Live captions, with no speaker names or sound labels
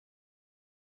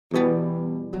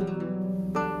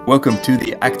Welcome to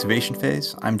the activation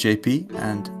phase. I'm JP,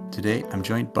 and today I'm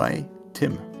joined by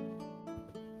Tim.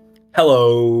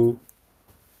 Hello.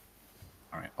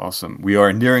 All right, awesome. We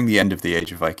are nearing the end of the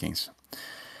Age of Vikings.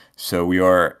 So we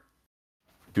are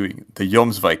doing the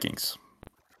Jomsvikings,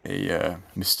 a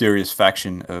mysterious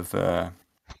faction of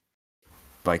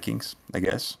Vikings, I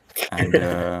guess.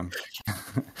 And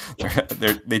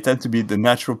they tend to be the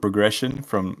natural progression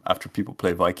from after people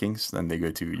play Vikings, then they go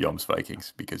to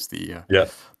Jomsvikings because the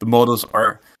models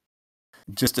are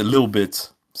just a little bit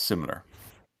similar.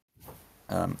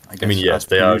 I mean, yes,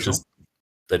 they're just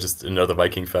another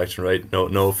Viking faction, right?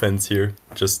 No offense here.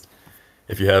 Just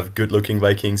if you have good-looking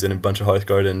Vikings and a bunch of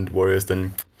Hearthguard and warriors,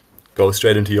 then go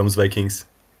straight into Jomsvikings.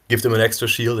 Give them an extra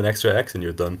shield, an extra axe, and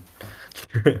you're done.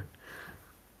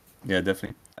 Yeah,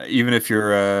 definitely. Even if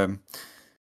you're, I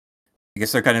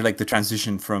guess they're kind of like the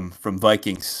transition from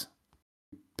Vikings,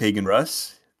 pagan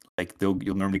Rus. Like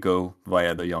you'll normally go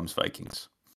via the Jomsvikings.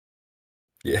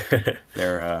 Yeah,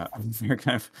 they're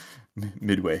kind of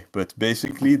midway, but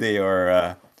basically they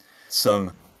are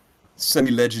some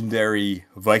semi-legendary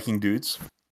Viking dudes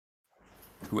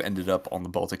who ended up on the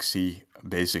Baltic Sea,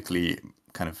 basically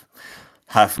kind of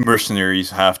half mercenaries,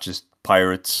 half just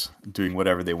pirates doing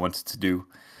whatever they wanted to do.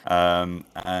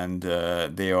 And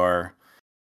they are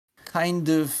kind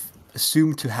of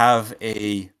assumed to have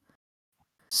a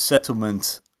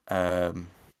settlement now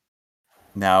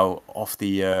off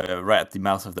the right at the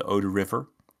mouth of the Oder River.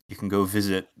 You can go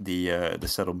visit the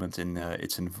settlement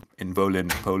it's in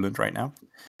Wolin, Poland right now,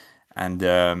 and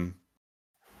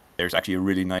there's actually a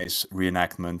really nice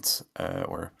reenactment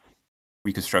or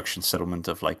reconstruction settlement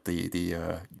of like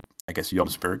the I guess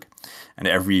Jomsburg, and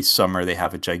every summer they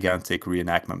have a gigantic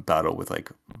reenactment battle with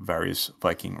like various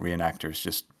Viking reenactors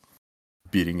just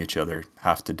beating each other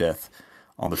half to death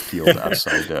on the field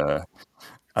outside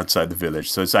the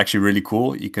village. So it's actually really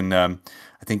cool. You can I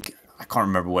think I can't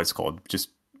remember what it's called. Just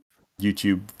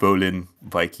YouTube Wolin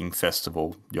Viking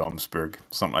Festival Jomsburg,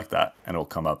 something like that, and it'll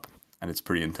come up, and it's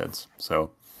pretty intense.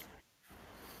 So.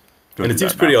 And it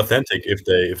seems pretty authentic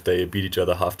if they beat each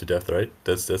other half to death, right?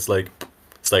 That's like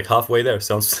it's like halfway there.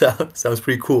 Sounds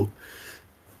pretty cool.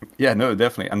 Yeah, no,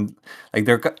 definitely. And like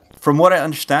from what I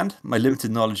understand, my limited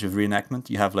knowledge of reenactment,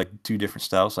 you have like two different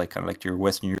styles, like kind of like your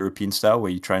Western European style where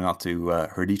you try not to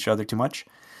hurt each other too much,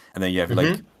 and then you have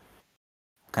like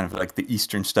kind of like the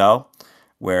Eastern style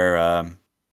where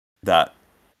that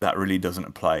really doesn't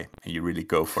apply, and you really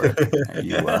go for it, and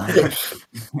you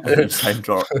try and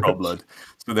draw blood.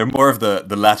 So they're more of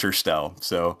the latter style.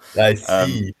 So I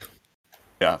see.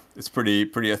 Yeah, it's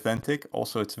pretty authentic.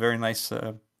 Also, it's a very nice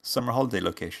summer holiday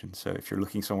location. So if you're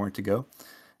looking somewhere to go,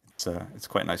 it's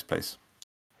quite a nice place.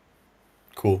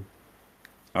 Cool.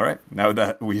 All right, now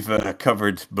that we've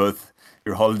covered both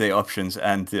your holiday options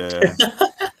and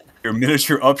your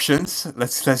miniature options,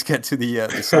 let's get to the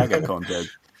saga content.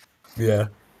 Yeah.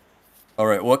 All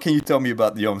right, what can you tell me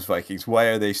about the Jomsvikings? Why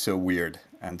are they so weird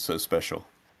and so special?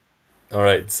 All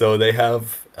right, so they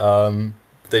have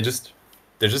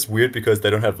they're just weird because they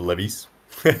don't have levies.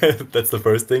 That's the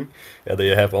first thing. Yeah, they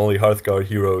have only Hearthguard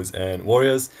heroes and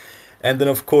warriors, and then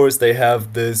of course they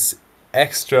have this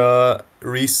extra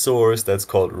resource that's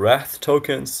called Wrath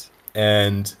tokens,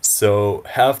 and so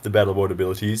half the battle board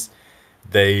abilities,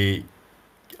 they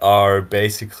are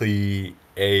basically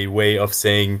a way of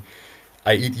saying,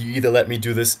 you either let me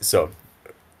do this. So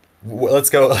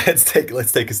let's go. Let's take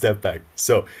a step back.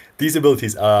 So these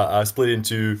abilities are split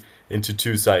into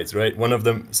two sides, right? One of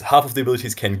them, half of the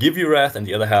abilities can give you wrath, and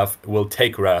the other half will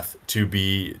take wrath you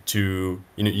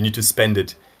need to spend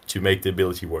it to make the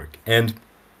ability work. And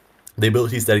the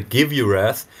abilities that give you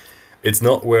wrath, it's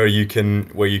not where you can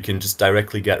just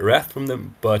directly get wrath from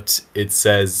them, but it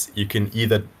says you can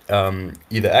either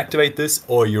activate this,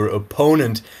 or your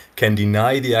opponent can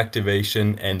deny the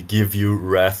activation and give you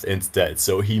wrath instead.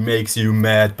 So he makes you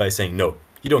mad by saying, no,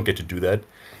 you don't get to do that.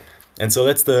 And so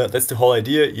that's the whole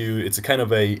idea. It's a kind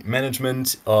of a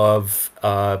management of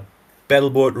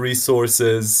battleboard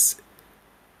resources,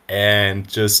 and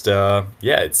just I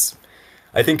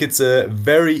think it's a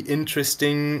very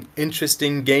interesting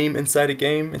game inside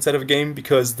of a game,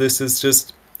 because this is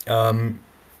just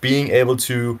being able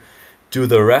to do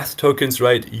the wrath tokens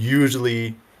right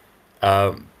usually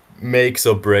makes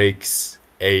or breaks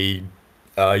a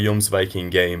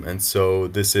Jomsviking game, and so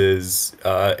this is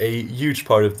a huge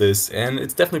part of this, and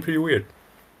it's definitely pretty weird.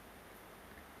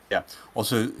 Yeah.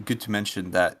 Also, good to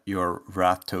mention that your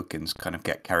wrath tokens kind of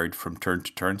get carried from turn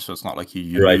to turn, so it's not like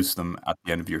you Right. lose them at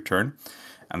the end of your turn.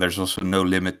 And there's also no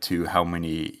limit to how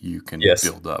many you can Yes.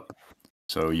 build up.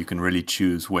 So you can really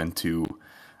choose when to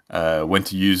when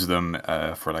to use them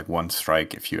for like one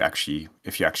strike if you actually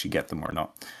get them or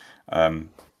not.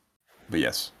 But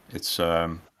yes, it's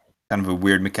kind of a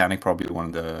weird mechanic. Probably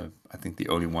I think the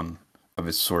only one of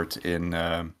its sort in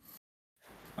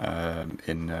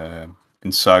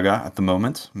Saga at the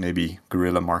moment. Maybe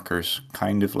Guerrilla Markers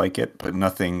kind of like it, but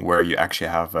nothing where you actually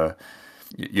have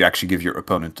you actually give your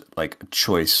opponent like a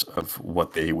choice of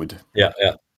what they would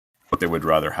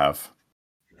rather have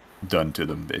done to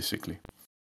them, basically.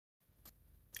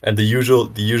 And the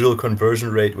usual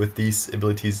conversion rate with these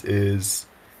abilities is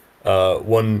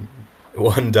one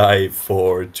die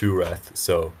for 2 wrath.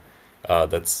 So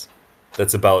that's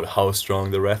about how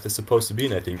strong the wrath is supposed to be.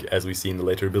 And I think, as we see in the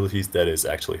later abilities, that is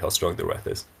actually how strong the wrath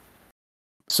is.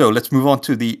 So let's move on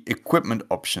to the equipment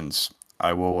options.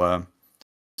 It's a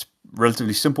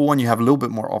relatively simple one. You have a little bit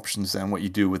more options than what you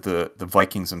do with the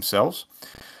Vikings themselves.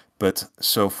 But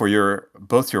so for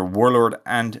both your Warlord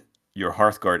and your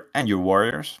Hearthguard and your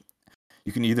Warriors,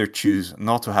 you can either choose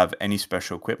not to have any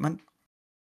special equipment,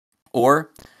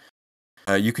 or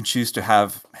you can choose to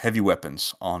have heavy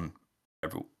weapons on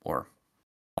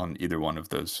either one of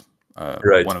those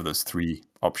one of those 3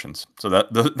 options. So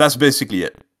that's basically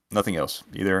it. Nothing else.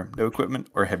 Either no equipment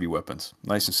or heavy weapons.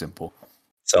 Nice and simple.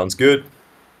 Sounds good.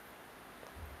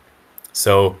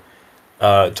 So,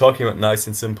 talking about nice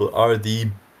and simple, are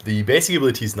the basic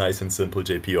abilities nice and simple,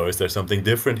 JP, or is there something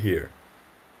different here?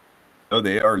 Oh,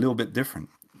 they are a little bit different.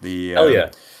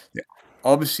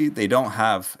 Obviously, they don't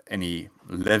have any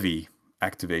levy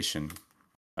activation,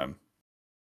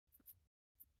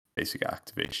 basic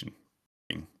activation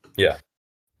thing. Yeah.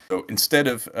 So instead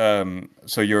of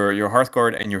your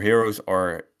Hearthguard and your heroes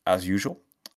are as usual,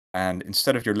 and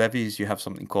instead of your levies, you have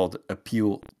something called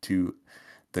Appeal to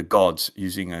the Gods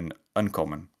using an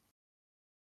uncommon.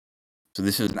 So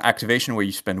this is an activation where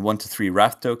you spend 1 to 3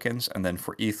 Wrath tokens, and then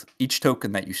for each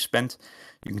token that you spent,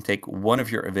 you can take one of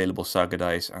your available Saga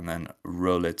dice and then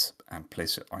roll it and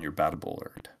place it on your battle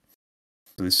board.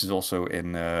 So this is also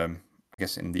in, I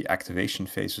guess, in the activation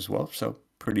phase as well. So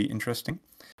pretty interesting.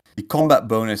 The combat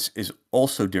bonus is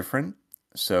also different.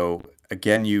 So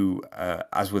again, you,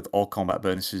 as with all combat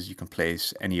bonuses, you can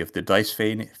place any of the dice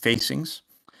facings.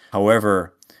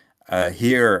 However,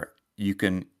 here you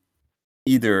can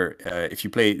either, if you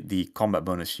play the combat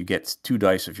bonus, you get 2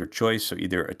 dice of your choice, so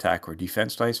either attack or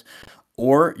defense dice,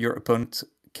 or your opponent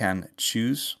can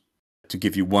choose to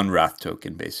give you 1 Wrath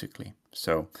token, basically.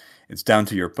 So it's down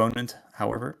to your opponent,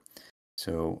 however.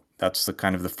 So that's the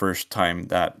kind of the first time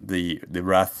that the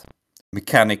Wrath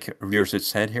mechanic rears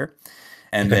its head here.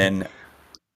 And then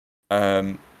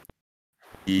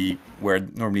where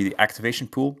normally the activation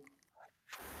pool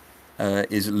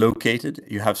is located,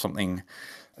 you have something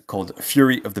called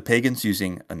Fury of the Pagans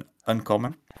using an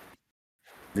uncommon.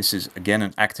 This is again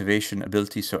an activation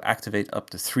ability, so activate up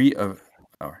to 3 of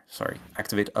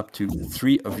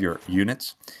your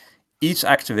units. Each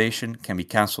activation can be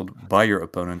cancelled by your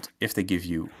opponent if they give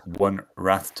you 1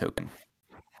 Wrath token.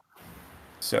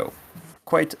 So,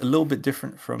 quite a little bit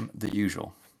different from the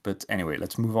usual. But anyway,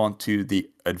 let's move on to the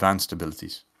advanced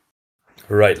abilities.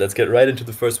 Right, let's get right into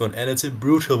the first one, and it's a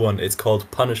brutal one. It's called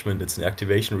Punishment. It's an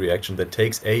activation reaction that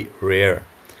takes a rare.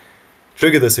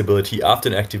 Trigger this ability after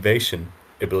an activation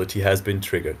ability has been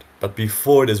triggered, but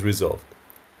before it is resolved.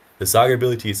 The Saga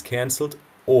ability is cancelled,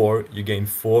 or you gain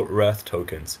 4 Wrath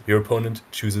tokens. Your opponent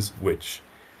chooses which.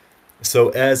 So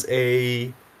as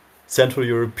a Central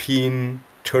European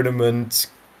tournament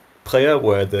player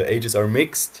where the ages are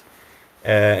mixed,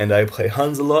 and I play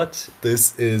Hans a lot,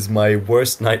 this is my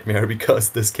worst nightmare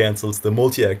because this cancels the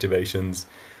multi-activations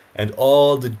and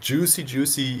all the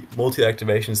juicy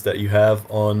multi-activations that you have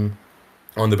on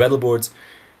the battle boards,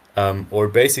 or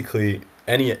basically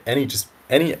any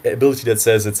ability that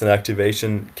says it's an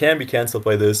activation can be cancelled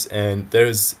by this, and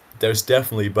there's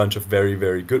definitely a bunch of very,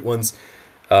 very good ones,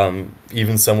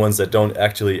 even some ones that don't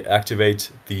actually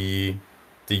activate the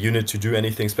unit to do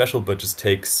anything special, but just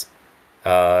takes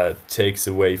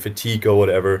away fatigue or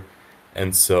whatever.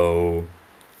 And so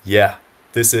yeah,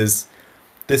 this is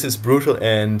brutal.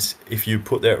 And if you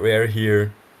put that rare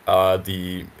here,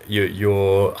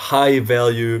 your high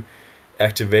value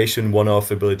activation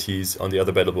one-off abilities on the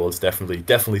other battle boards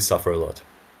definitely suffer a lot.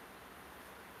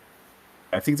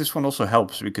 I think this one also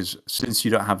helps because since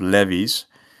you don't have levies,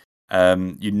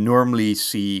 you normally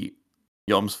see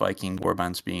Jomsviking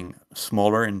warbands being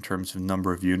smaller in terms of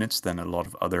number of units than a lot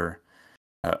of other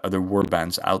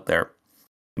warbands out there.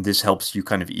 And this helps you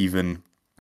kind of even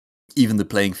the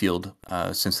playing field,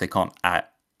 since they can't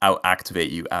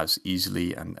out-activate you as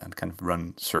easily and kind of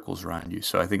run circles around you.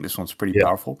 So I think this one's pretty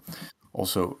powerful.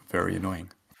 Also very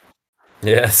annoying.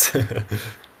 Yes.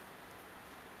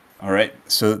 All right.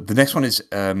 So the next one is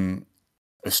a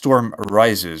storm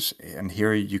arises, and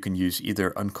here you can use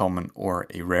either uncommon or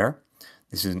a rare.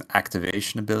 This is an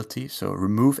activation ability, so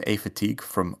remove a fatigue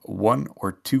from one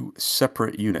or two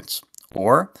separate units,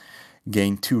 or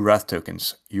gain 2 wrath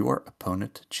tokens. Your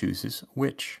opponent chooses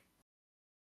which.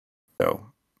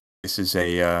 So this is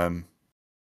a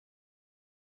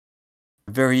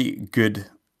very good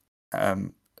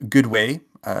good way,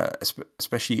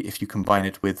 especially if you combine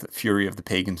it with Fury of the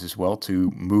Pagans as well,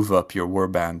 to move up your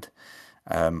warband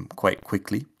quite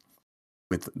quickly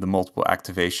with the multiple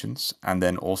activations, and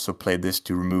then also play this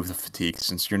to remove the fatigue.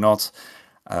 Since you're not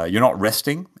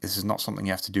resting, this is not something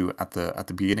you have to do at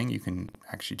the beginning. You can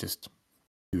actually just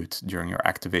do it during your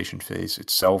activation phase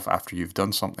itself after you've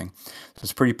done something. So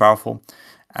it's pretty powerful.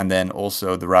 And then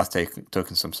also the Wrath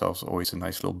tokens themselves are always a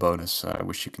nice little bonus,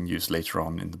 which you can use later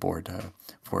on in the board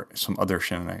for some other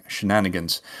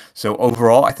shenanigans. So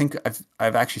overall, I think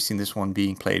I've actually seen this one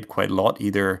being played quite a lot,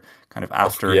 either kind of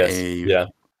after a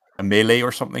melee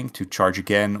or something to charge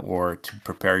again, or to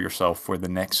prepare yourself for the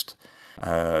next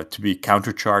to be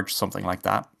countercharged, something like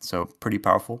that. So pretty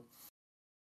powerful.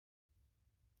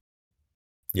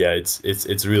 Yeah,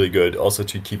 it's really good. Also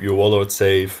to keep your warlord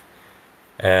safe,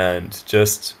 and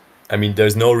just, I mean,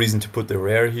 there's no reason to put the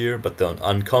rare here, but the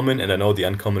uncommon, and I know the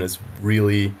uncommon is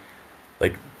really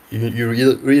like you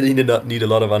really need a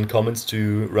lot of uncommons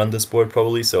to run this board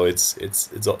probably. So it's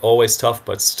always tough,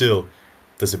 but still,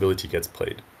 this ability gets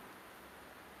played.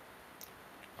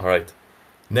 All right,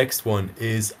 next one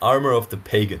is Armor of the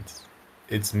Pagans.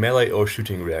 It's melee or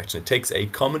shooting reaction. It takes a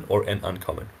common or an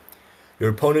uncommon. Your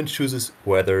opponent chooses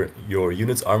whether your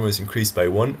unit's armor is increased by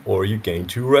 1 or you gain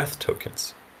 2 wrath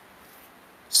tokens.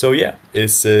 So yeah,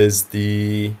 this is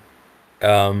the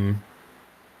good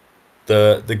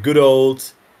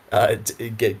old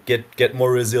get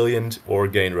more resilient or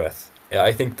gain wrath. Yeah,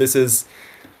 I think this is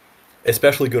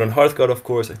especially good on Hearthguard, of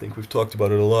course. I think we've talked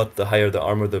about it a lot. The higher the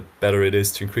armor, the better it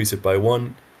is to increase it by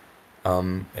 1.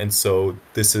 And so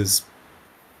this is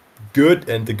good,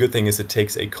 and the good thing is it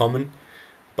takes a common,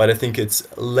 but I think it's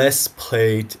less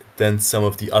played than some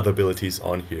of the other abilities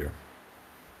on here.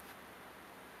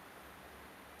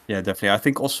 Yeah, definitely. I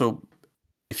think also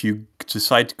if you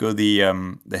decide to go the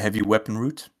heavy weapon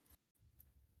route,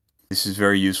 this is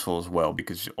very useful as well,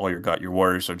 because all your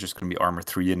warriors are just going to be armor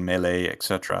 3 in melee,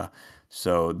 etc.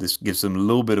 So this gives them a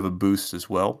little bit of a boost as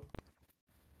well,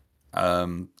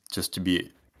 just to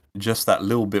be just that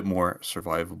little bit more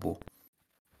survivable.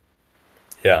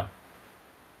 Yeah.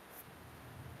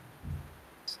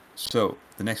 So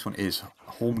the next one is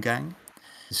Holmgang.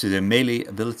 This is a melee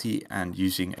ability, and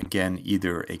using again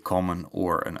either a common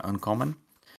or an uncommon.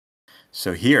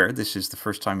 So here, this is the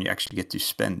first time you actually get to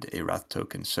spend a wrath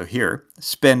token. So here,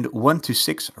 spend 1 to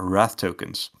 6 wrath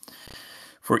tokens.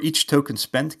 For each token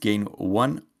spent, gain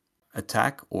 1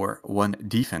 attack or 1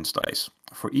 defense dice.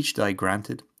 For each die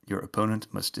granted, your opponent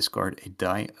must discard a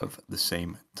die of the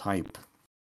same type.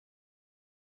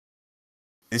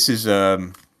 This is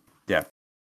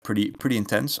pretty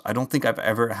intense. I don't think I've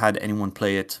ever had anyone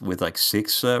play it with like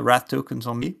 6 wrath tokens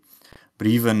on me, but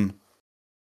even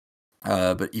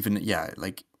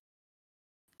like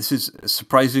this is a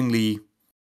surprisingly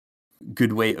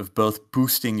good way of both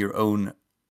boosting your own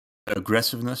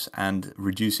aggressiveness and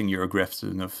reducing your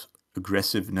aggressiveness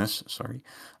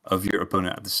of your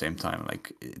opponent at the same time.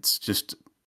 Like, it's just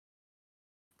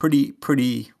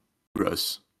pretty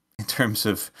gross in terms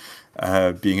of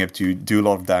being able to do a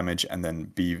lot of damage and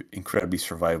then be incredibly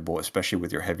survivable, especially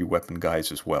with your heavy weapon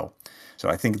guys as well. So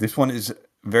I think this one is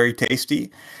very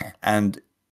tasty, and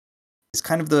it's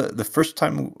kind of the first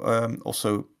time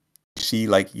also you see,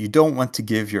 like, you don't want to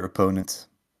give your opponent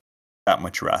that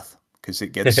much wrath, because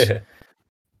it gets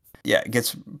it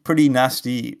gets pretty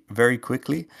nasty very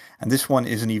quickly. And this one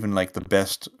isn't even like the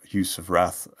best use of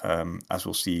wrath, as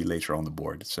we'll see later on the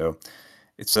board. So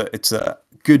it's a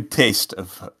good taste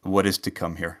of what is to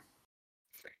come here.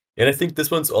 And I think this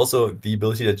one's also the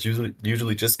ability that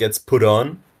usually just gets put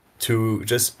on to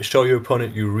just show your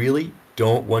opponent you really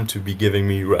don't want to be giving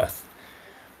me wrath.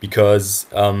 Because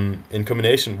in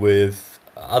combination with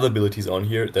other abilities on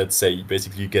here that say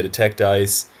basically you get attack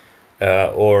dice,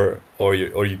 or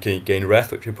you can gain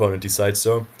wrath if your opponent decides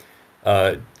so,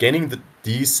 gaining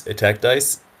these attack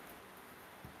dice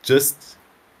just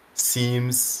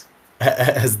seems,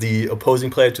 as the opposing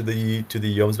player to the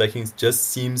Jomsvikings, just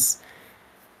seems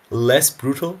less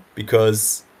brutal,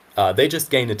 because they just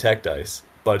gain attack dice.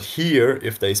 But here,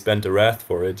 if they spend a wrath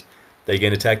for it, they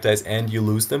gain attack dice and you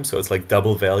lose them, so it's like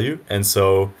double value. And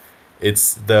so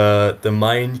it's the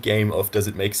mind game of, does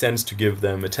it make sense to give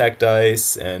them attack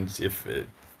dice, and if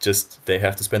just they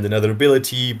have to spend another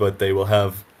ability, but they will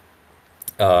have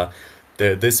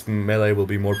this melee will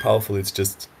be more powerful. It's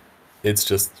just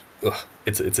ugh,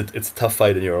 it's a tough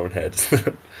fight in your own head.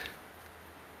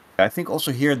 I think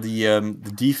also here the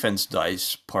defense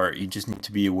dice part, you just need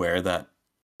to be aware that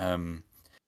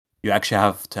you actually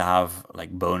have to have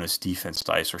like bonus defense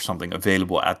dice or something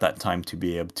available at that time to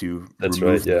be able to That's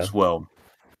remove right, them yeah. as well.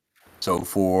 So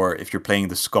if you're playing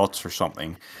the Scots or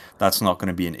something, that's not going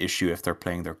to be an issue if they're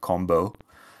playing their combo.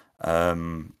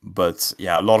 But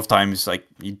yeah, a lot of times like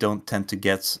you don't tend to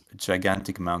get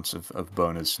gigantic amounts of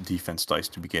bonus defense dice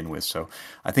to begin with. So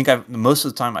I think most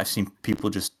of the time I've seen people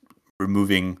just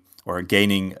removing or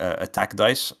gaining attack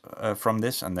dice from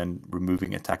this, and then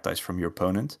removing attack dice from your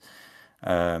opponent,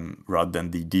 rather than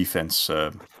the defense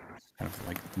kind of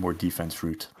like the more defense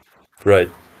route. Right.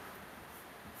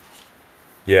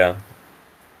 Yeah.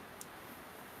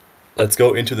 Let's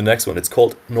go into the next one. It's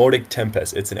called Nordic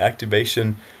Tempest. It's an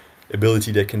activation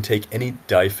ability that can take any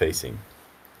die facing.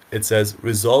 It says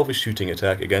resolve a shooting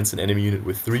attack against an enemy unit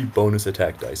with 3 bonus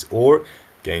attack dice, or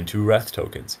gain 2 wrath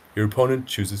tokens. Your opponent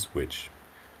chooses which.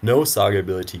 No saga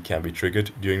ability can be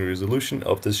triggered during resolution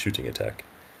of this shooting attack.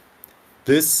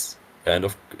 This,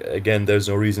 and again, there's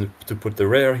no reason to put the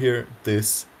rare here.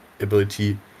 This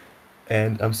ability,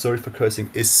 and I'm sorry for cursing,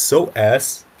 is so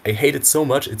ass. I hate it so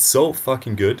much. It's so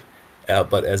fucking good.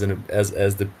 But as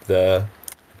the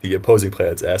opposing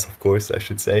player, it's ass, of course, I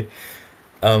should say.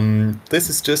 This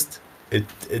is just it.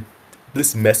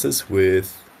 This messes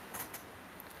with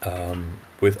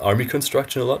army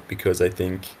construction a lot, because I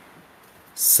think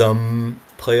some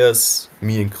players,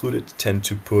 me included, tend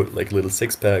to put like little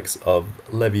 6-packs of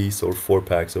levies or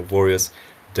 4-packs of warriors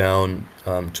down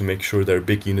to make sure their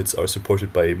big units are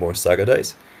supported by more saga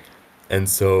dice. And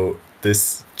so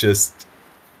this just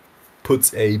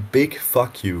puts a big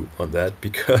fuck you on that,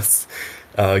 because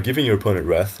giving your opponent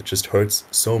wrath just hurts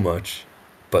so much,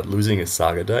 but losing a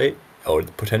saga die, or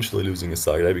potentially losing a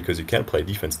saga die because you can't play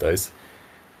defense dice,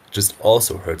 just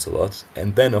also hurts a lot.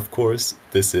 And then, of course,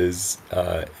 this is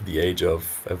the age of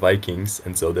Vikings,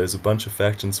 and so there's a bunch of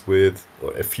factions or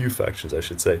a few factions, I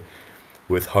should say,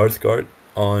 with Hearthguard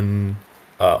on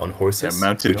horses. Yeah,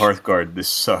 mounted Hearthguard. This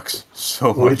sucks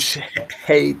so much. Which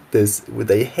hate this.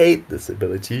 They hate this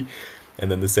ability, and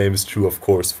then the same is true, of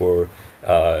course, for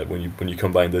when you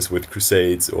combine this with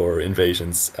Crusades or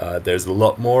Invasions. There's a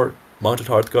lot more mounted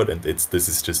Hearthguard, and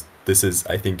this is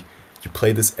I think you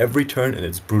play this every turn, and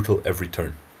it's brutal every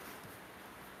turn.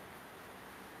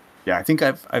 Yeah, I think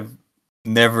I've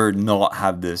never not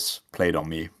had this played on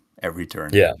me every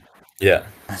turn. Yeah.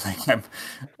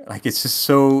 Like it's just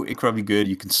so incredibly good.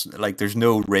 You can there's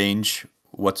no range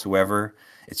whatsoever.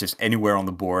 It's just anywhere on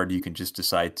the board. You can just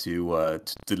decide to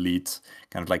delete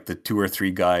kind of like the 2 or 3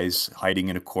 guys hiding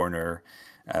in a corner,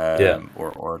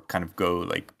 or kind of go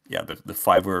like the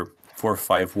 4 or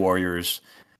 5 warriors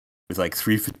with like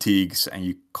 3 fatigues, and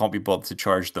you can't be bothered to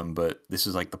charge them. But this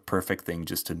is like the perfect thing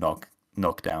just to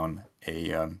knock down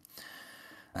a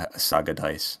saga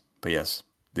dice. But yes,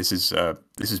 this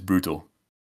is brutal.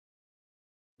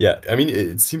 Yeah, I mean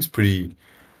it seems pretty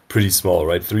small,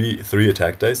 right? Three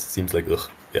attack dice seems like ugh,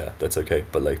 yeah, that's okay,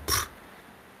 but like pff,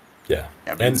 yeah.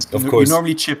 And of course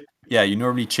you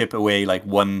normally chip away like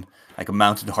one, like a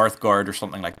mounted Hearthguard or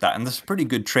something like that, and this is a pretty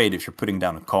good trade if you're putting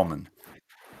down a common.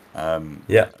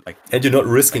 Yeah, and you're not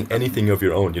risking anything of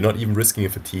your own. You're not even risking a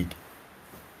fatigue.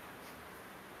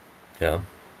 Yeah.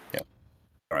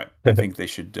 All right. I think they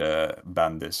should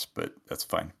ban this, but that's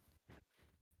fine.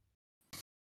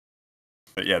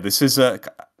 But yeah, this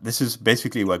is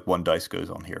basically like 1 dice goes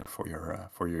on here for your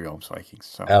Jomsvikings.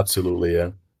 So absolutely,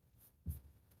 yeah.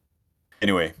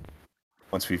 Anyway,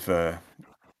 once we've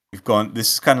gone,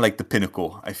 this is kind of like the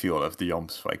pinnacle, I feel, of the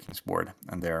Jomsvikings board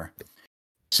and their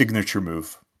signature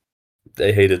move.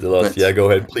 They hate it a lot. Yeah, go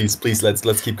ahead, please.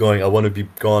 Let's keep going. I want to be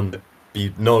gone.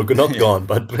 Not gone,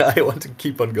 but I want to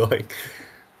keep on going.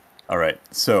 All right.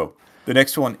 So the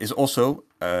next one is also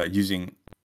using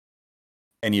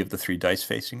any of the 3 dice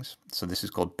facings. So this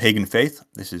is called Pagan Faith.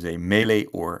 This is a melee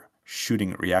or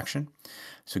shooting reaction.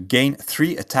 So gain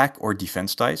 3 attack or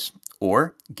defense dice,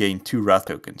 or gain 2 wrath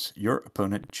tokens. Your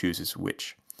opponent chooses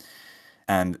which.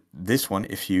 And this one,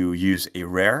 if you use a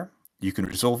rare, you can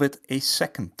resolve it a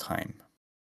second time.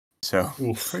 So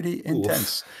pretty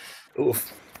intense.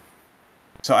 Oof.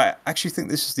 So I actually think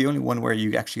this is the only one where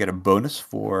you actually get a bonus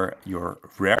for your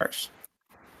rares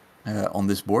on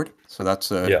this board. So that's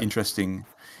an interesting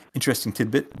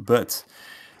tidbit. But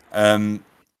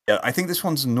I think this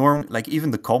one's like even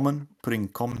the common, putting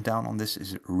common down on this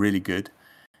is really good.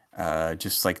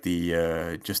 just like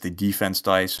the defense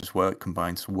dice as well. It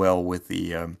combines well with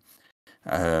the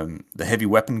heavy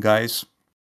weapon guys,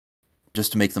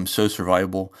 just to make them so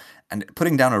survivable. And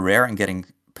putting down a rare and getting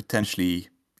potentially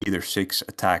either 6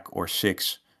 attack or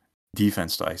 6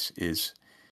 defense dice is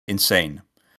insane.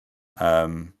 I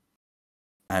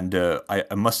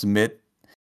must admit,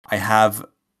 I have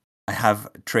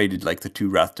traded like the 2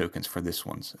 wrath tokens for this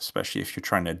ones, especially if you're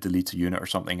trying to delete a unit or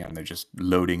something and they're just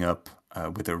loading up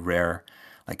with a rare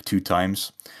like 2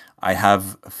 times. I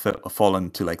have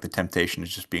fallen to like the temptation of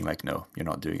just being like, no, you're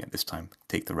not doing it this time.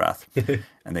 Take the wrath,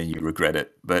 and then you regret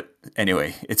it. But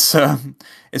anyway, it's a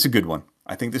good one.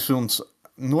 I think this one's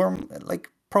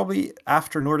like probably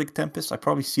after Nordic Tempest. I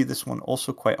probably see this one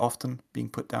also quite often being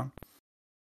put down.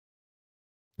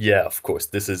 Yeah, of course.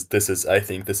 This is I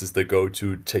think this is the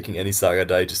go-to. Taking any saga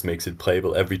die just makes it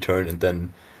playable every turn, and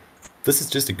then this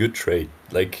is just a good trade.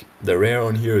 Like the rare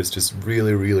on here is just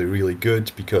really, really, really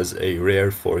good because a rare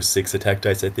for 6 attack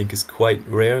dice I think is quite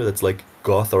rare. That's like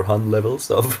Goth or Hun levels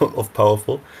of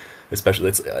powerful. Especially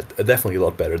it's definitely a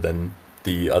lot better than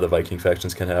the other Viking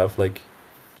factions can have. Like,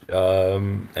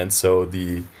 and so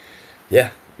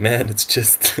yeah, man, it's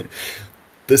just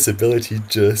this ability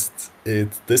this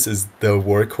is the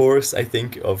workhorse I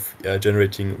think of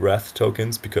generating wrath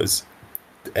tokens because,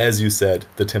 as you said,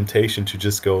 the temptation to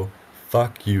just go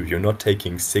fuck you, you're not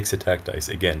taking 6 attack dice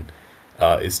again,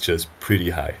 is just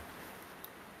pretty high.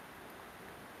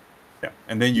 Yeah,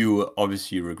 and then you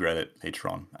obviously regret it later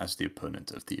on as the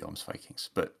opponent of the Jomsvikings,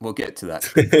 but we'll get to that.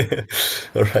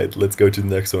 All right, let's go to the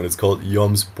next one. It's called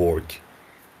Jomsborg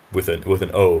with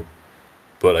an O,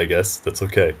 but I guess that's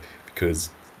okay because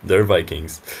they're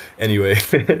Vikings. Anyway,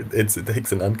 it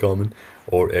takes an uncommon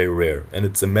or a rare, and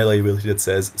it's a melee ability that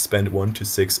says spend 1 to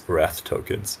 6 wrath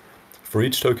tokens. For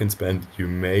each token spent, you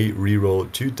may reroll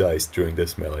 2 dice during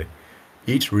this melee.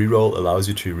 Each reroll allows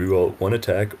you to reroll 1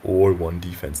 attack or 1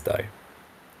 defense die.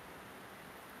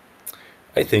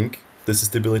 I think this is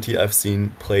the ability I've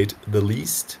seen played the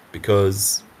least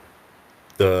because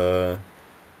the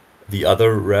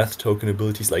other Wrath token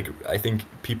abilities, like I think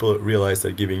people realize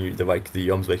that giving you the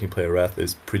Jomsviking player Wrath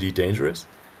is pretty dangerous,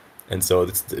 and so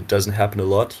it doesn't happen a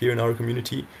lot here in our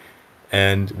community.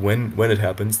 And when it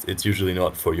happens, it's usually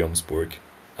not for Jomsborg.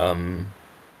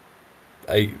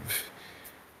 I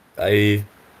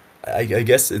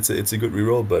guess it's a good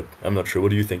reroll, but I'm not sure.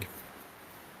 What do you think?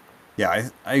 Yeah,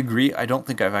 I agree. I don't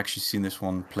think I've actually seen this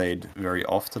one played very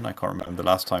often. I can't remember the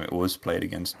last time it was played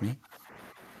against me.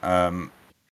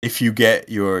 If you get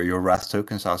your Wrath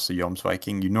tokens as the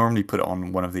Jomsviking, you normally put it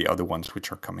on one of the other ones which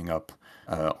are coming up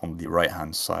on the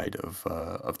right-hand side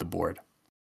of the board.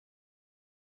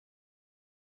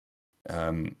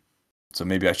 So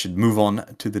maybe I should move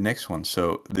on to the next one.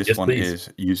 So this Yes, one please. is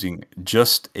using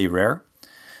just a rare.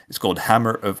 It's called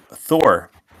Hammer of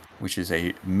Thor, which is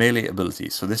a melee ability.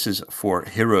 So this is for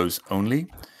heroes only.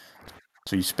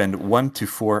 So you spend 1 to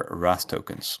 4 Wrath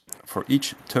tokens. For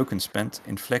each token spent,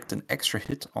 inflict an extra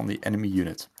hit on the enemy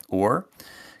unit, or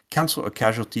cancel a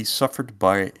casualty suffered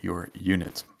by your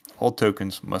unit. All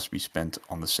tokens must be spent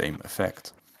on the same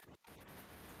effect.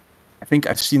 I think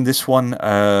I've seen this one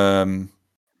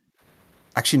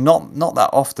actually not that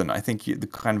often. I think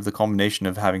the combination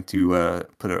of having to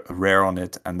put a rare on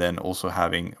it and then also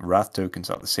having Wrath tokens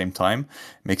at the same time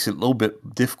makes it a little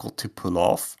bit difficult to pull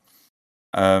off.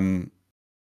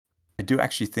 I do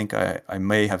actually think I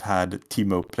may have had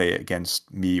Timo play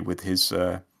against me with his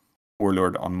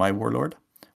Warlord on my Warlord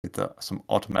with some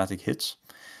automatic hits.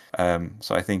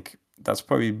 So I think that's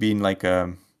probably been like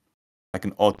an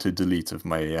auto delete of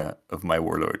my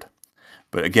Warlord.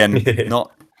 But again,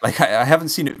 not like I haven't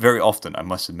seen it very often, I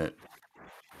must admit.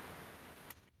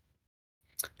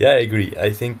 Yeah, I agree.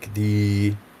 I think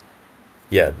the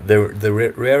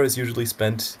rare is usually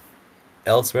spent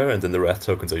elsewhere, and then the Wrath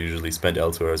tokens are usually spent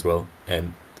elsewhere as well,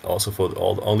 and also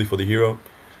only for the hero.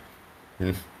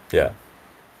 Yeah,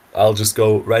 I'll just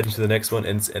go right into the next one,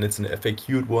 and it's an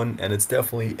FAQ'd one, and it's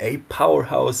definitely a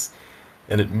powerhouse,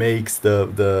 and it makes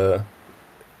the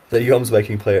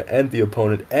Jomsviking player and the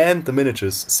opponent and the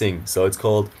miniatures sing. So it's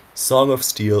called Song of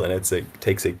Steel, and it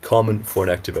takes a common for an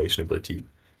activation ability.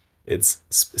 It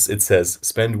says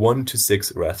spend 1 to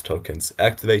 6 Wrath tokens.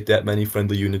 Activate that many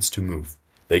friendly units to move.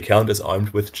 They count as armed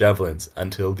with javelins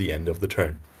until the end of the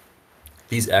turn.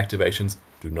 These activations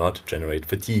do not generate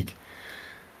fatigue.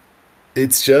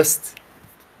 It's just,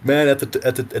 man, at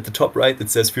the top right it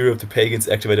says Fury of the Pagans,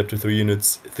 activate up to 3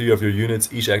 units, 3 of your units.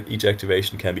 Each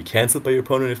activation can be cancelled by your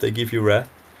opponent if they give you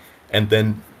Wrath. And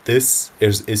then this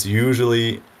is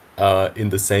usually in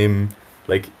the same,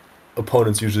 like,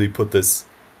 opponents usually put this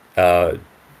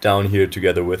down here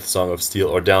together with Song of Steel,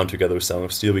 or down together with Song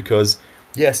of Steel, because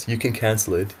yes, you can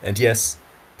cancel it, and yes,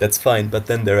 that's fine, but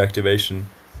then their activation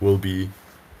will be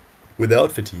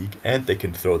without fatigue, and they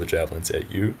can throw the javelins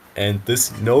at you. And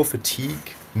this no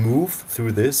fatigue move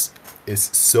through this is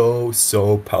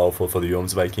so powerful for the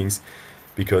Jomsvikings,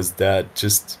 because that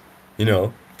just,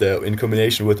 in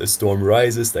combination with a Storm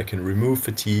Rises that can remove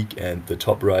fatigue, and the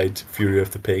top right Fury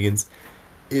of the Pagans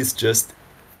is just,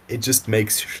 it just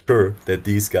makes sure that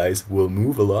these guys will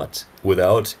move a lot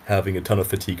without having a ton of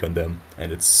fatigue on them,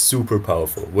 and it's super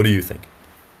powerful. What do you think?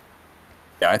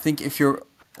 Yeah, I think if you're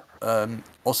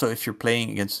also if you're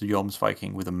playing against the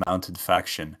Jomsviking with a mounted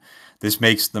faction, this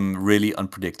makes them really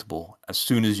unpredictable. As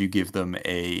soon as you give them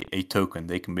a token,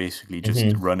 they can basically just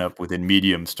Mm-hmm. run up within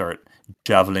medium, start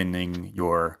javelining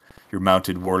your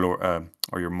mounted warlord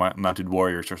or your mounted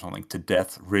warriors or something to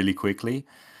death really quickly.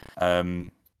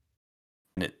 Um,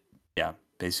 and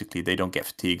basically they don't get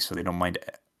fatigued, so they don't mind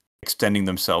extending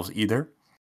themselves either.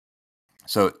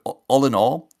 So all in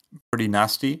all, pretty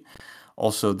nasty.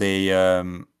 Also, they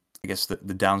I guess the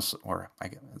downs or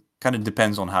kind of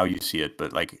depends on how you see it,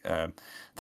 but like the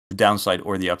downside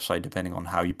or the upside, depending on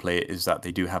how you play it, is that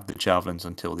they do have the javelins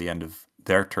until the end of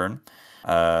their turn.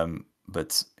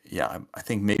 But yeah, I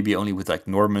think maybe only with like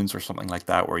Normans or something like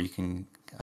that, where you can.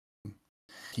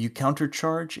 Do you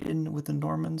countercharge in with the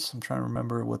Normans? I'm trying to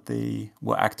remember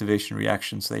what activation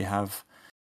reactions they have.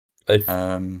 I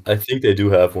think they do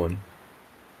have one,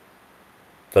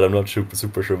 but I'm not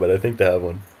super sure. But I think they have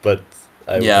one. But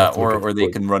I would Yeah, have to look at the or they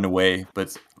board. can run away,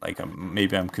 but like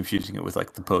maybe I'm confusing it with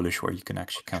like the Polish where you can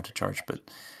actually countercharge. But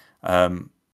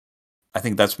um, I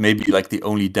think that's maybe like the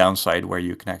only downside where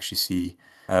you can actually see.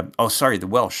 Oh, sorry, the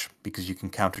Welsh, because you can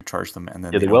countercharge them and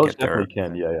then Yeah, they the don't Welsh get their. definitely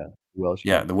can. Yeah, the Welsh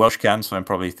Yeah, can. the Welsh can, so I'm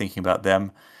probably thinking about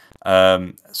them.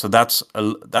 So that's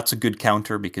a good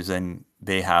counter because then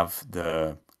they have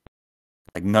the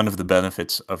like none of the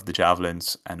benefits of the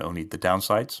javelins and only the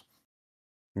downsides.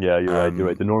 Yeah, you're right. You're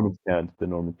right. The Normans can't. The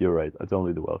Normans. You're right. It's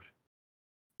only the Welsh.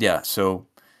 Yeah, so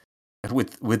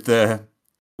with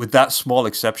that small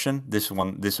exception, this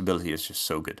ability is just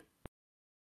so good.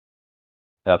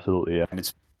 Absolutely, yeah.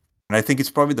 And I think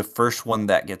it's probably the first one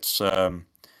that gets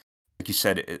like you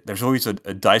said, there's always a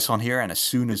dice on here, and as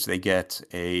soon as they get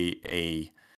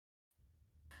a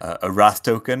wrath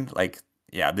token, like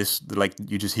this like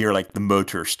you just hear like the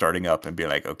motor starting up and be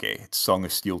like, okay, it's Song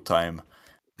of Steel time.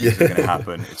 Things are gonna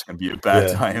happen. It's gonna be a bad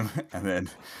Yeah. time, and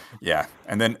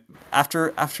then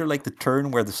after like the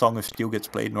turn where the Song of Steel gets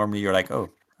played, normally you're like, oh,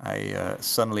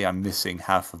 suddenly I'm missing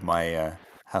half my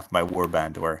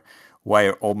warband, or why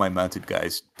are all my mounted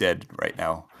guys dead right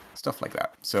now? Stuff like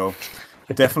that. So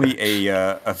definitely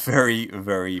a very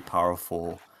very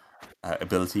powerful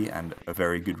ability and a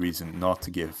very good reason not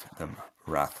to give them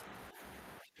wrath.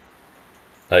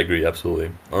 I agree,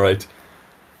 absolutely. All right,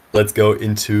 let's go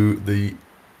into the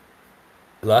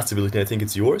last ability. I think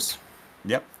it's yours.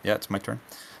 Yep, yeah, it's my turn.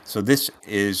 So this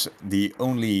is the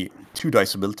only 2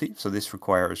 dice ability. So this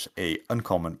requires a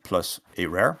uncommon plus a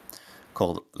rare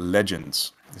called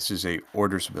Legends. This is a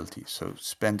orders ability. So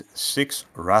spend 6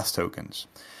 wrath tokens.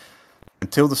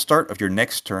 Until the start of your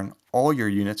next turn, all your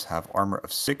units have armor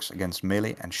of 6 against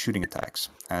melee and shooting attacks,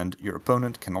 and your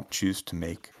opponent cannot choose to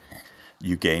make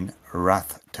you gain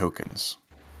wrath tokens.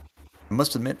 I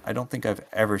must admit, I don't think I've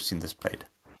ever seen this played.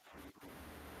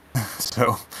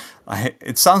 So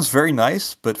it sounds very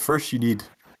nice, but first you need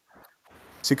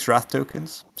 6 wrath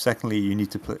tokens. Secondly, you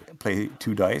need to play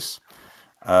 2 dice.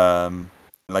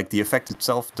 Like the effect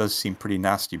itself does seem pretty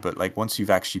nasty, but like once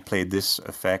you've actually played this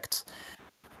effect,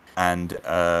 and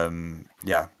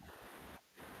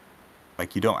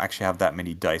like you don't actually have that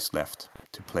many dice left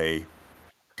to play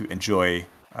to enjoy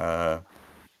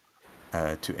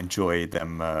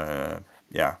them.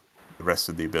 The rest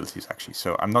of the abilities actually.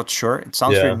 So I'm not sure. It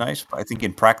sounds very Yeah. nice, but I think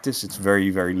in practice it's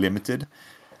very very limited.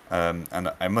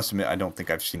 And I must admit, I don't think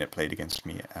I've seen it played against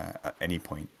me at any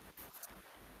point.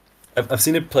 I've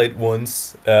seen it played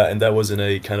once, and that was in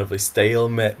a kind of a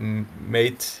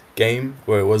stalemate game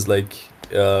where it was like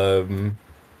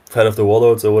Fight of the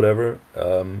Warlords or whatever,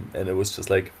 and it was just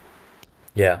like,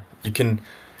 yeah, you can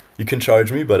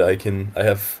charge me, but I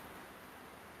have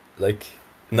like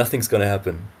nothing's gonna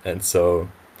happen, and so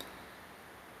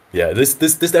yeah, this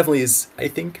definitely is, I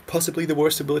think, possibly the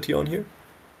worst ability on here.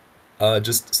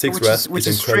 Just 6 wrath Which is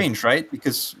is incredible. strange, right?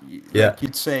 Because Yeah. like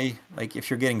you'd say, like if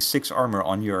you're getting 6 armor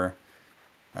on your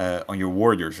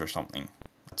warriors or something,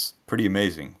 that's pretty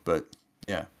amazing. But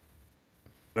yeah,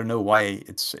 I don't know why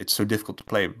it's so difficult to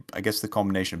play. I guess the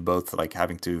combination of both, like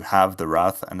having to have the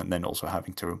wrath and then also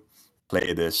having to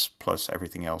play this plus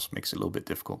everything else, makes it a little bit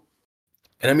difficult.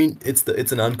 And I mean,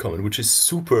 it's an uncommon, which is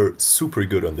super super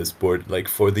good on this board, like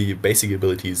for the basic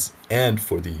abilities and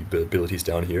for the abilities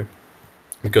down here,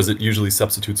 because it usually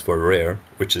substitutes for a rare,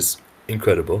 which is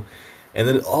incredible. And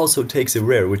then it also takes a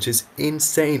rare, which is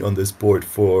insane on this board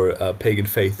for Pagan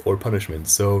Faith or Punishment.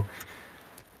 So,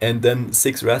 and then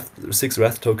six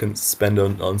wrath tokens spent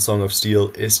on Song of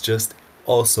Steel is just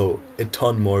also a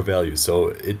ton more value. So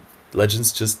it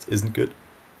Legends just isn't good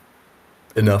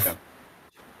enough. Yeah.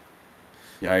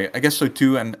 Yeah, I guess so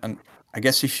too. And I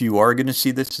guess if you are going to see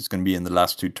this, it's going to be in the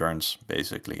last 2 turns,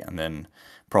 basically. And then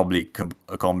probably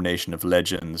a combination of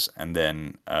Legends and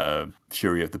then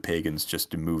Fury of the Pagans, just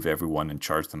to move everyone and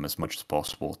charge them as much as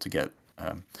possible to get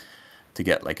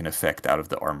like an effect out of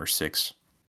the Armor 6.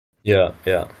 Yeah,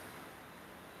 yeah.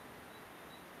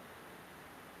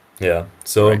 Yeah.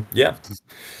 So, Right. yeah.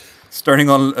 Starting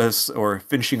on or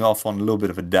finishing off on a little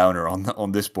bit of a downer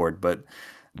on this board, but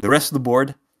the rest of the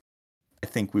board, I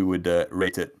think we would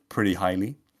rate it pretty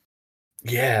highly.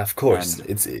 Yeah, of course. And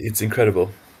It's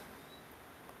incredible.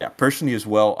 yeah, personally as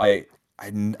well, I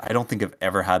don't think I've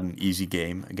ever had an easy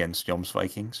game against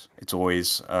Jomsvikings. It's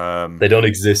always They don't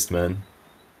exist, man.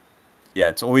 yeah,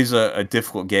 it's always a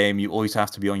difficult game. You always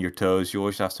have to be on your toes. You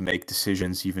always have to make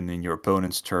decisions, even in your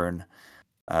opponent's turn,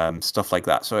 stuff like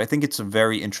that. So I think it's a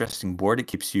very interesting board. It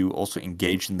keeps you also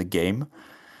engaged in the game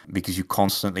because you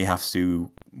constantly have to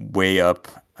weigh up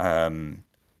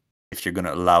if you're going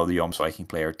to allow the Jomsviking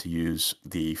player to use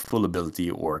the full ability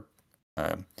or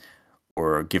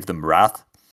give them Wrath.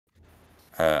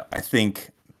 I think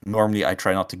normally I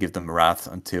try not to give them Wrath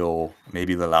until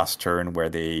maybe the last turn, where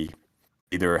they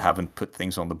either haven't put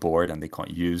things on the board and they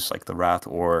can't use like the Wrath,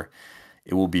 or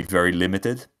it will be very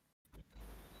limited.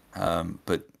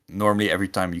 But normally every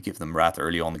time you give them Wrath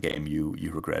early on the game,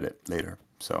 you regret it later.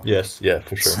 So Yes, yeah,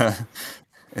 for sure.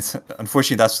 it's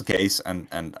unfortunately that's the case, and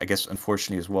I guess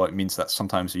unfortunately as well, it means that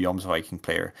sometimes a Jomsviking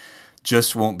player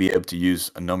just won't be able to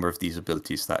use a number of these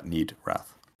abilities that need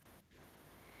Wrath.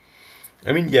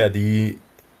 I mean, yeah,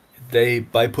 they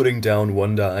by putting down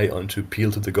 1 die onto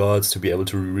Peel to the Gods to be able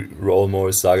to roll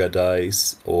more Saga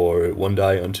dice, or 1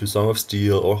 die onto Song of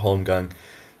Steel or Holmgang,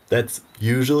 that's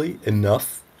usually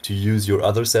enough to use your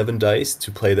other 7 dice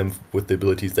to play them with the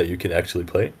abilities that you can actually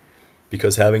play.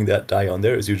 Because having that die on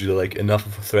there is usually like enough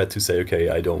of a threat to say, okay,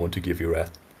 I don't want to give you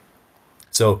Wrath.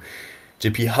 So,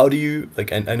 JP, how do you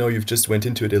like? I know you've just went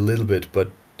into it a little bit,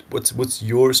 but what's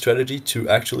your strategy to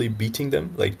actually beating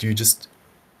them? Like, do you just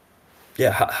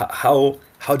yeah? How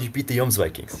do you beat the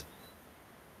Jomsvikings?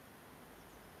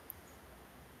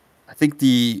 I think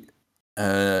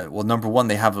well, number one,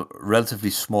 they have relatively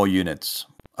small units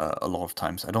a lot of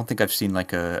times. I don't think I've seen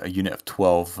like a unit of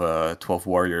 12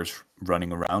 warriors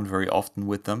running around very often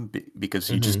with them,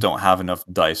 because you just don't have enough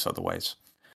dice otherwise.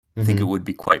 I think it would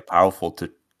be quite powerful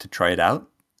to try it out.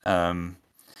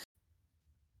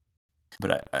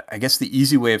 But I guess the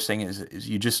easy way of saying it is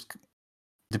you just,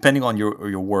 depending on your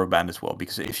warband as well,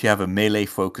 because if you have a melee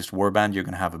focused warband, you're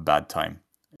going to have a bad time.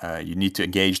 You need to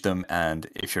engage them, and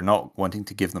if you're not wanting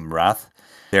to give them Wrath,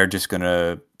 they're just going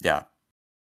to,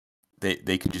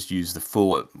 they can just use the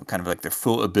full, kind of like their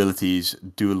full abilities,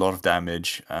 do a lot of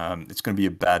damage. It's going to be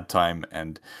a bad time,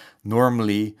 and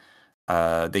normally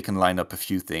they can line up a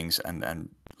few things, and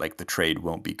like the trade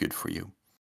won't be good for you.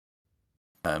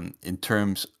 In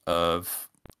terms of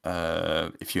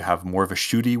if you have more of a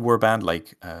shooty warband,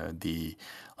 like the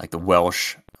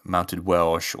Welsh, mounted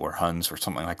Welsh or Huns or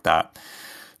something like that,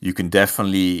 you can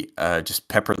definitely just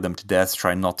pepper them to death.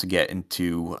 Try not to get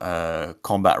into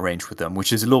combat range with them,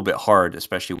 which is a little bit hard,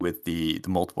 especially with the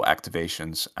multiple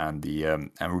activations and the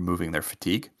and removing their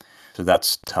fatigue. So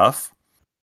that's tough.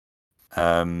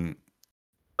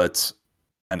 But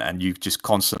and you just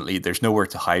constantly, there's nowhere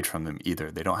to hide from them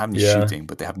either. They don't have any shooting,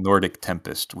 but they have Nordic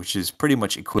Tempest, which is pretty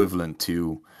much equivalent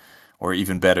to, or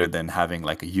even better than, having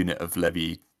like a unit of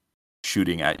levy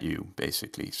shooting at you,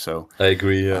 basically. So I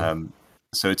agree. Yeah.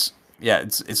 So it's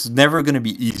never going to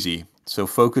be easy. So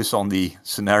focus on the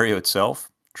scenario itself.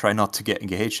 Try not to get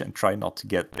engaged, and try not to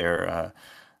get their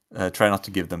try not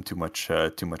to give them too much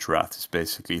Wrath. Is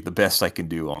basically the best I can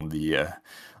do on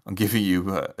giving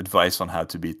you advice on how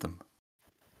to beat them.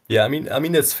 Yeah, I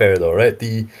mean that's fair though, right?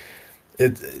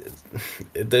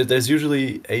 There's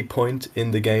usually a point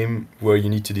in the game where you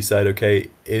need to decide, okay,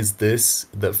 is this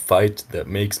the fight that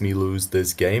makes me lose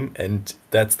this game? And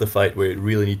that's the fight where you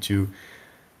really need to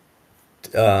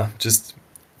just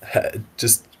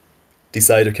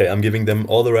decide, okay, I'm giving them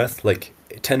all the Wrath, like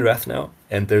 10 Wrath now,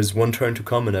 and there's one turn to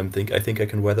come, and I think I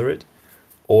can weather it,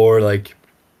 or like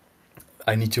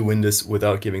I need to win this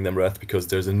without giving them wrath because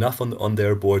there's enough on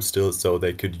their board still, so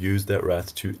they could use that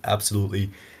wrath to absolutely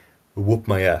whoop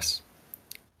my ass.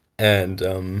 And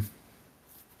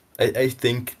I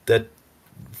think that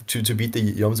to beat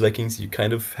the Jomsvikings, you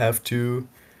kind of have to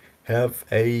have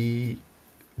a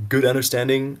good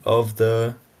understanding of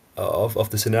the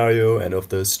scenario and of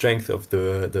the strength of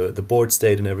the board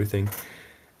state and everything.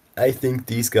 I think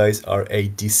these guys are a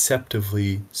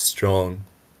deceptively strong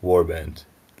warband.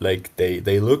 Like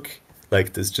they look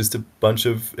like there's just a bunch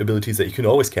of abilities that you can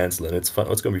always cancel and it's fun.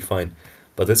 It's gonna be fine,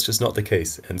 but that's just not the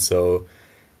case. And so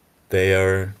they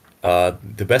are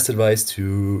the best advice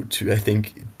to I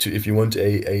think to if you want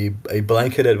a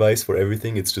blanket advice for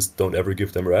everything, it's just don't ever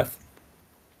give them wrath,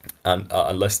 and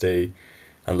unless they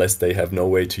have no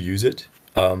way to use it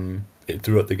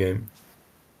throughout the game.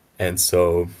 And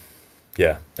so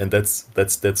yeah, and that's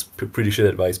pretty shit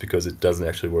advice because it doesn't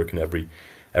actually work in every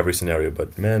scenario.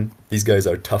 But man, these guys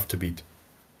are tough to beat.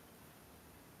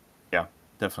 Yeah,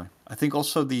 definitely. I think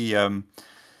also the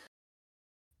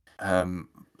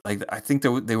like I think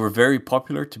they were very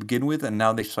popular to begin with, and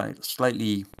now they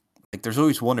slightly like there's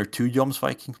always one or two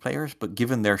Jomsviking players, but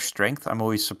given their strength, I'm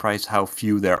always surprised how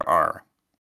few there are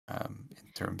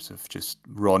in terms of just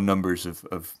raw numbers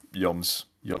of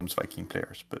Jomsviking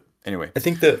players. But anyway, I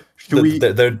think their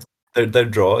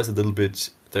draw is a little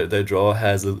bit their draw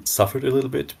has suffered a little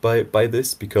bit by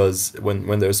this because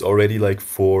when there's already like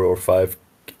 4 or 5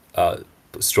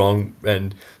 strong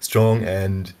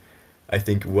and I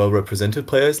think well represented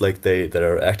players like that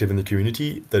are active in the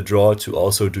community, the draw to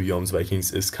also do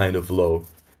Jomsvikings is kind of low.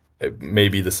 It may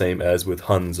be the same as with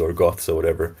Huns or Goths or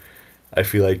whatever. I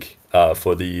feel like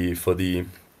for the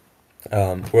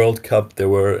World Cup there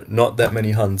were not that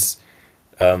many Huns,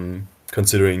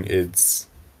 considering it's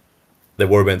the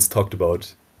warbands talked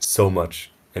about so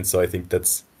much, and so I think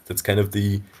that's kind of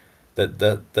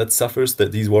that suffers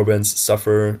that these warbands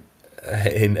suffer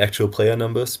in actual player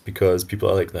numbers because people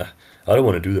are like, nah, I don't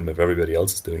want to do them if everybody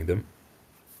else is doing them.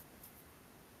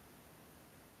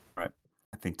 Right.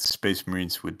 I think the Space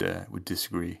Marines would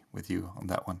disagree with you on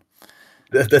that one.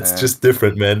 That's just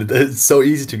different, man. It's so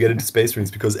easy to get into Space Marines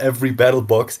because every battle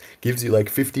box gives you like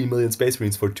 15 million Space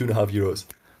Marines for 2.5 euros.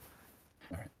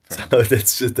 All right,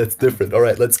 so that's different. All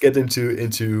right, let's get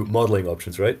into modeling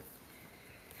options, right?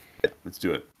 Yeah, let's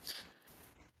do it.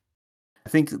 I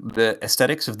think the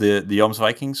aesthetics of the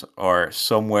Jomsvikings are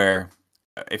somewhere.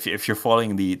 If you're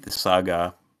following the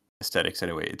saga aesthetics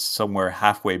anyway, it's somewhere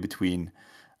halfway between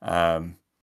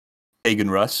pagan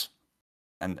Rus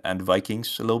and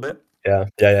Vikings a little bit. Yeah.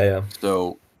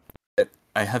 So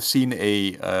I have seen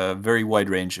a very wide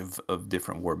range of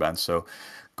different warbands. So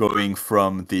going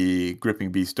from the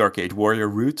Gripping Beast Dark Age Warrior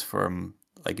route, from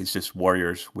like it's just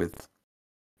warriors with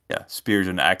spears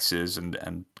and axes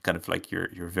and kind of like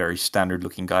your very standard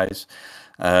looking guys,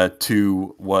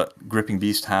 to what Gripping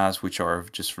Beast has, which are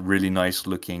just really nice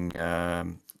looking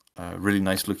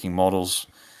models.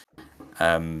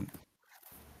 And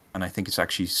I think it's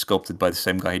actually sculpted by the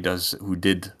same guy who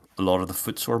did a lot of the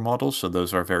footsore models, so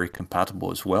those are very compatible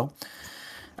as well.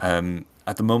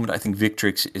 At the moment, I think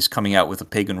Victrix is coming out with a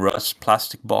Pagan Rus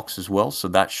plastic box as well, so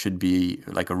that should be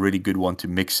like a really good one to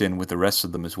mix in with the rest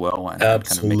of them as well, and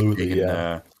absolutely, kind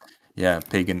of make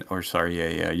pagan, or sorry,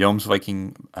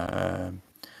 Jomsviking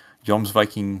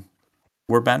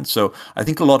warband. So I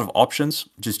think a lot of options,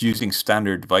 just using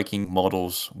standard Viking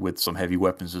models with some heavy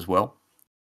weapons as well,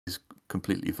 is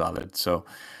completely valid. So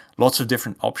lots of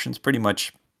different options, pretty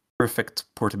much perfect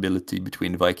portability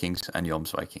between Vikings and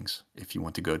Jomsvikings if you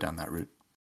want to go down that route.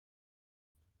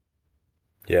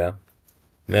 Yeah,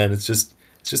 man, it's just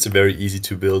a very easy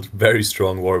to build, very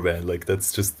strong warband. Like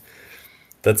that's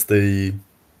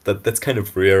kind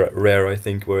of rare I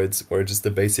think, where just the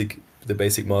basic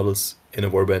models in a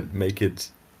warband make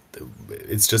it's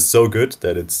just so good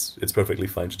that it's perfectly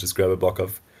fine to just grab a box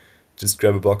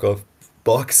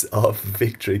of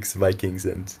Victrix Vikings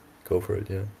and go for it.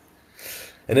 Yeah.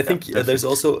 And I think there's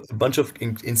also a bunch of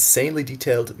insanely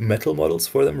detailed metal models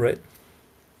for them, right?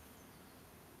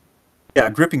 Yeah,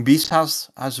 Gripping Beast has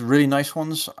really nice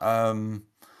ones.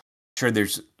 Sure,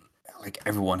 there's like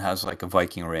everyone has like a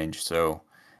Viking range, so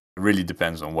it really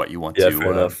depends on what you want to.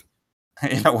 Fair enough.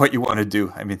 What you want to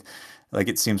do. I mean, like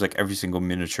it seems like every single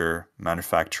miniature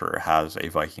manufacturer has a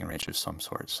Viking range of some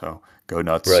sort. So go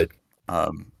nuts. Right.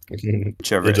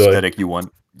 Whichever aesthetic you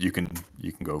want, you can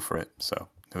go for it. So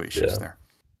no issues there.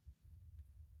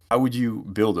 How would you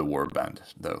build a warband,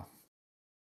 though?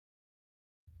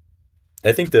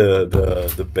 I think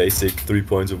the basic 3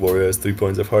 points of warriors, 3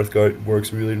 points of Hearthguard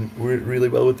works really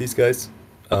well with these guys.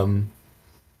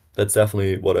 That's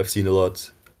definitely what I've seen a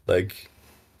lot. Like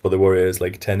For the warriors,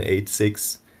 like 10, 8,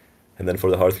 6, and then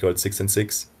for the Hearthguard, 6 and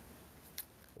 6,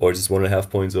 or just 1.5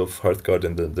 points of Hearthguard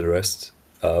and the rest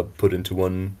put into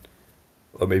one,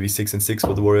 or maybe 6 and 6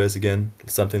 for the warriors again,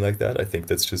 something like that. I think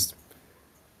that's just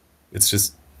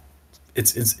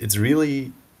it's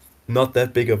really not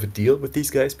that big of a deal with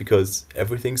these guys because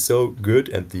everything's so good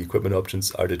and the equipment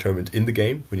options are determined in the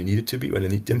game when you need it to be, when you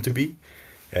need them to be,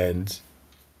 and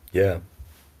yeah,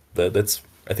 that's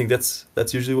I think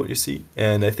that's usually what you see,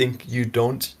 and I think you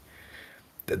don't.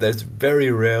 There's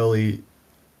very rarely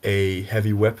a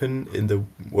heavy weapon in the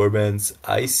warbands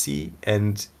I see,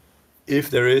 and if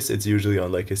there is, it's usually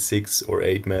on like a 6 or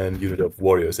 8 man unit of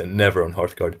warriors and never on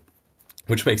Hearthguard,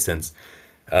 which makes sense.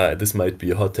 This might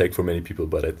be a hot take for many people,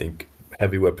 but I think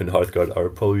heavy weapon Hearthguard are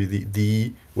probably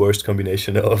the worst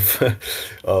combination of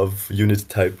of unit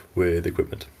type with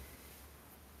equipment.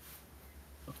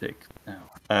 Take now.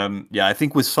 Yeah, I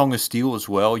think with Song of Steel as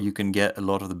well, you can get a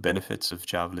lot of the benefits of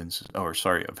javelins, or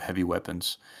sorry, of heavy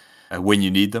weapons when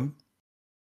you need them.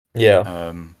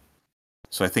 Yeah,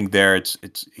 So I think there it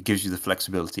gives you the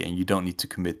flexibility, and you don't need to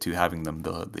commit to having them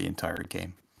the entire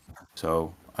game.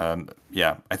 So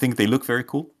yeah, I think they look very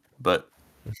cool, but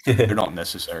they're not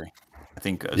necessary. I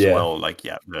think as Yeah. well, like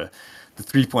the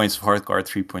 3 points of Hearthguard,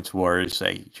 3 points of Warriors,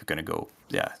 you're gonna go.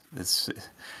 Yeah,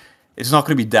 it's not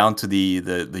going to be down to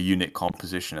the unit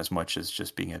composition as much as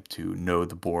just being able to know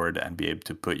the board and be able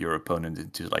to put your opponent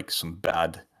into like some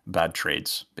bad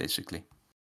trades, basically.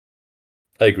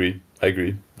 I agree.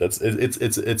 It's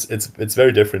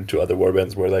very different to other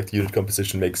warbands where like the unit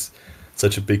composition makes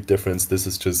such a big difference. This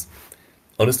is just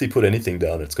honestly put anything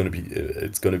down. It's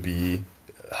gonna be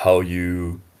how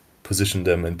you position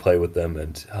them and play with them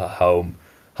and how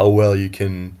well you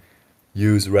can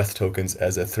use wrath tokens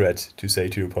as a threat to say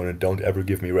to your opponent, don't ever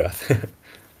give me wrath.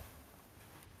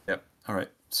 Yep. All right.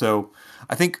 So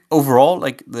I think overall,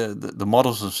 like the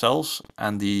models themselves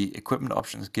and the equipment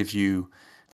options give you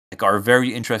like are a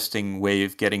very interesting way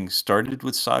of getting started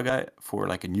with Saga for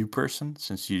like a new person,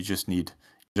 since you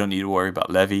don't need to worry about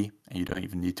levy and you don't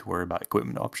even need to worry about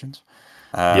equipment options.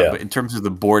 Yeah, But in terms of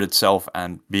the board itself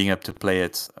and being able to play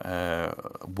it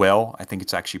well, I think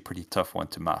it's actually a pretty tough one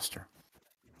to master.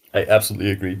 I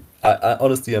absolutely agree. I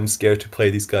honestly I'm scared to play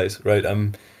these guys, right?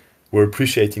 We're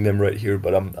appreciating them right here,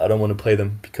 but I don't want to play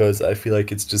them because I feel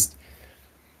like it's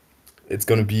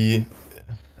gonna be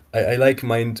I like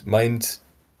mind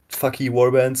fucky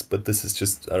warbands, but this is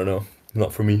just I don't know,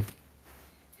 not for me.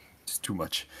 It's too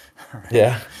much. All right.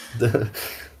 Yeah.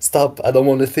 Stop. I don't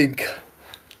want to think.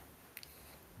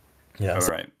 Yeah. All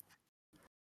So, right.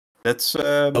 Let's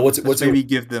what's your maybe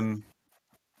give them.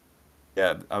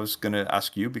 Yeah, I was gonna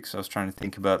ask you because I was trying to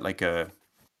think about like a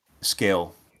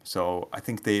scale. So I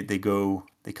think they kind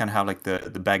of have like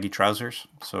the baggy trousers.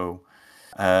 So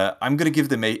I'm gonna give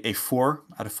them a 4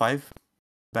 out of 5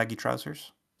 baggy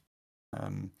trousers.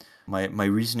 My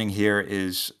reasoning here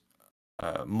is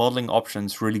modeling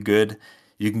options really good.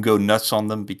 You can go nuts on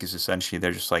them because essentially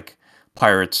they're just like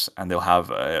pirates, and they'll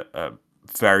have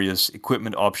various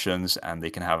equipment options, and they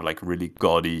can have like really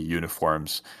gaudy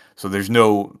uniforms. So there's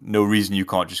no reason you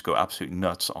can't just go absolutely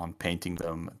nuts on painting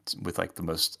them with like the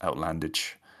most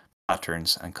outlandish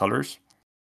patterns and colors.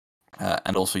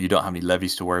 And also you don't have any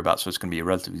levies to worry about, so it's going to be a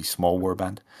relatively small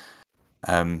warband.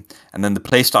 And then the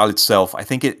playstyle itself, I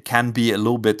think it can be a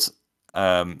little bit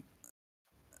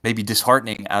maybe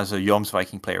disheartening as a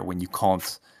Jomsviking player when you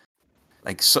can't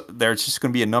there's just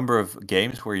going to be a number of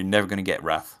games where you're never going to get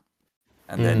Wrath,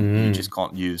 and then you just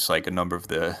can't use like a number of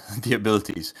the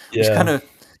abilities, which Yeah. kind of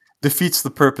defeats the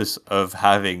purpose of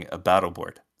having a battle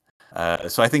board.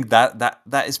 So I think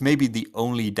that is maybe the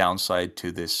only downside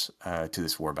to this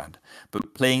warband.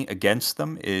 But playing against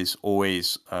them is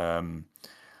always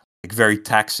like very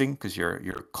taxing because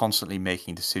you're constantly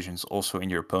making decisions also in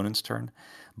your opponent's turn.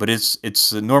 But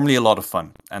it's normally a lot of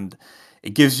fun, and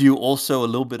it gives you also a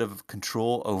little bit of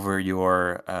control over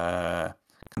your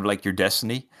kind of like your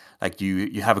destiny. Like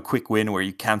you have a quick win where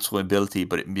you cancel an ability,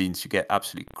 but it means you get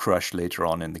absolutely crushed later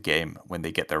on in the game when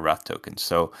they get their wrath tokens.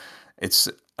 So it's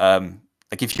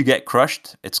like if you get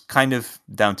crushed, it's kind of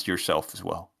down to yourself as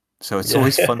well. So it's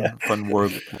always fun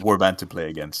warband to play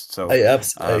against. So I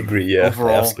agree. Yeah, I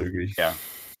overall, absolutely agree. yeah,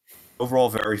 overall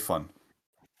very fun.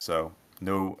 So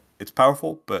no, it's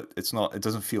powerful, but it's not. It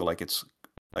doesn't feel like it's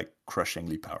like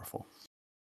crushingly powerful.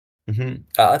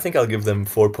 I think I'll give them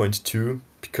 4.2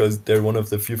 because they're one of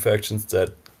the few factions that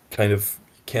kind of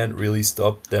can't really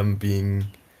stop them being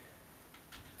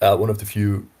one of the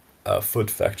few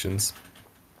foot factions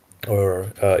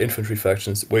or infantry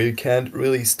factions where you can't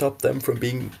really stop them from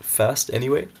being fast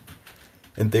anyway.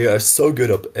 And they are so good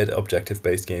at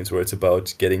objective-based games where it's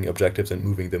about getting objectives and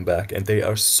moving them back. And they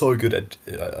are so good at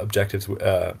objectives,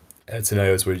 at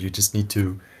scenarios where you just need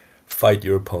to fight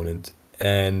your opponent.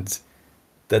 And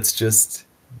that's just,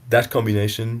 that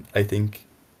combination, I think,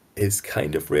 is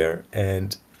kind of rare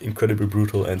and incredibly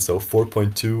brutal. And so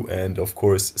 4.2, and of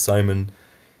course, Simon,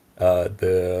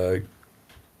 the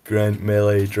Grand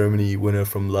Melee Germany winner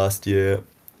from last year,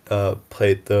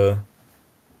 played the,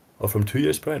 or from 2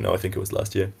 years prior? No, I think it was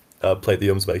last year. Played the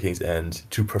Jomsvikings and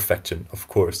to perfection, of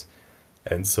course.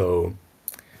 And so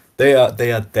they are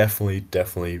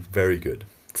definitely very good.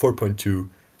 4.2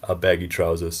 baggy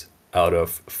trousers out of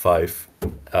 5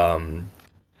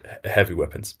 heavy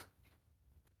weapons.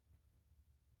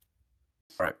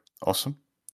 All right, awesome.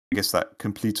 I guess that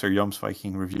completes our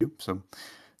Jomsviking review. So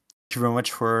thank you very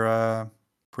much for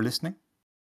listening,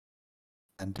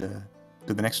 and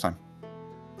to the next time.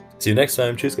 See you next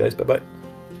time. Cheers, guys. Bye bye.